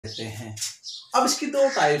देते हैं। अब इसकी दो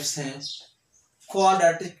टाइप्स हैं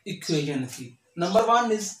क्वाड्रेटिक इक्वेशन की। Number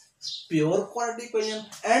one is pure quadratic equation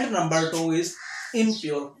and number two is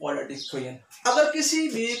impure quadratic equation. अगर किसी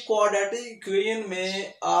भी क्वाड्रेटिक इक्वेशन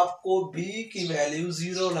में आपको b की वैल्यू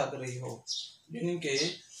 0 लग रही हो, यानी कि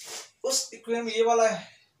उस इक्वेशन में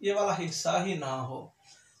ये वाला हिस्सा ही ना हो,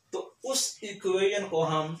 तो उस इक्वेशन को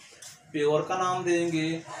हम प्योर का नाम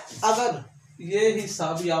देंगे। अगर ये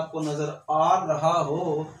हिस्सा भी आपको नजर आ रहा हो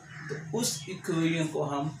तो उस इक्वेशन को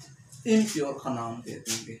हम इम्प्योर का नाम दे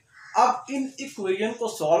देंगे। अब इन इक्वेशन को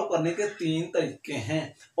सॉल्व करने के तीन तरीके हैं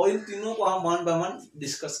और इन तीनों को हम वन बाय वन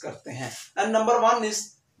डिस्कस करते हैं। And number one is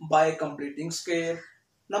by completing square,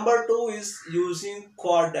 number two is using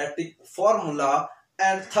quadratic formula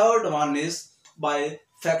and third one is by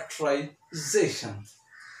factorization.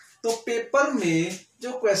 तो पेपर में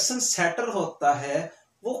जो क्वेश्चन सेटर होता है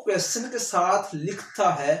वो क्वेश्चन के साथ लिखता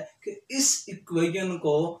है कि इस इक्वेशन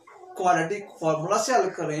को क्वाड्रेटिक फॉर्मूला से हल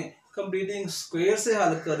करें, कंप्लीटिंग स्क्वायर से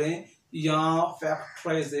हल करें या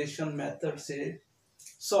फैक्टराइजेशन मेथड से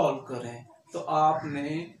सॉल्व करें। तो आपने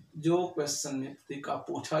जो क्वेश्चन में तरीका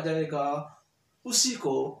पूछा जाएगा उसी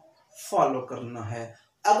को फॉलो करना है।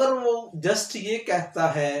 अगर वो जस्ट ये कहता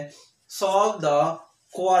है सॉल्व द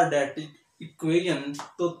क्वाड्रेटिक इक्वेशन,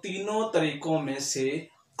 तो तीनों तरीकों में से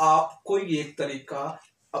आप कोई एक तरीका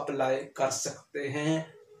अप्लाई कर सकते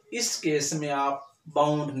हैं। इस केस में आप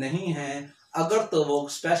बाउंड नहीं हैं। अगर तो वो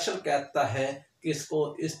स्पेशल कहता है कि इसको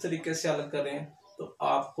इस तरीके से हल करें तो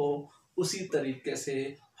आपको उसी तरीके से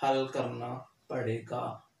हल करना पड़ेगा।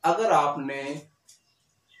 अगर आपने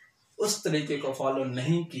उस तरीके को फॉलो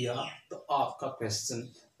नहीं किया तो आपका क्वेश्चन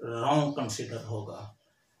रॉन्ग कंसिडर होगा।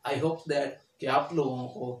 आई होप दैट कि आप लोगों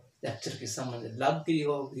को लेक्चर की समझ लग गई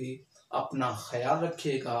होगी। अपना ख्याल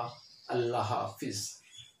रखिएगा। अल्लाह हाफिज।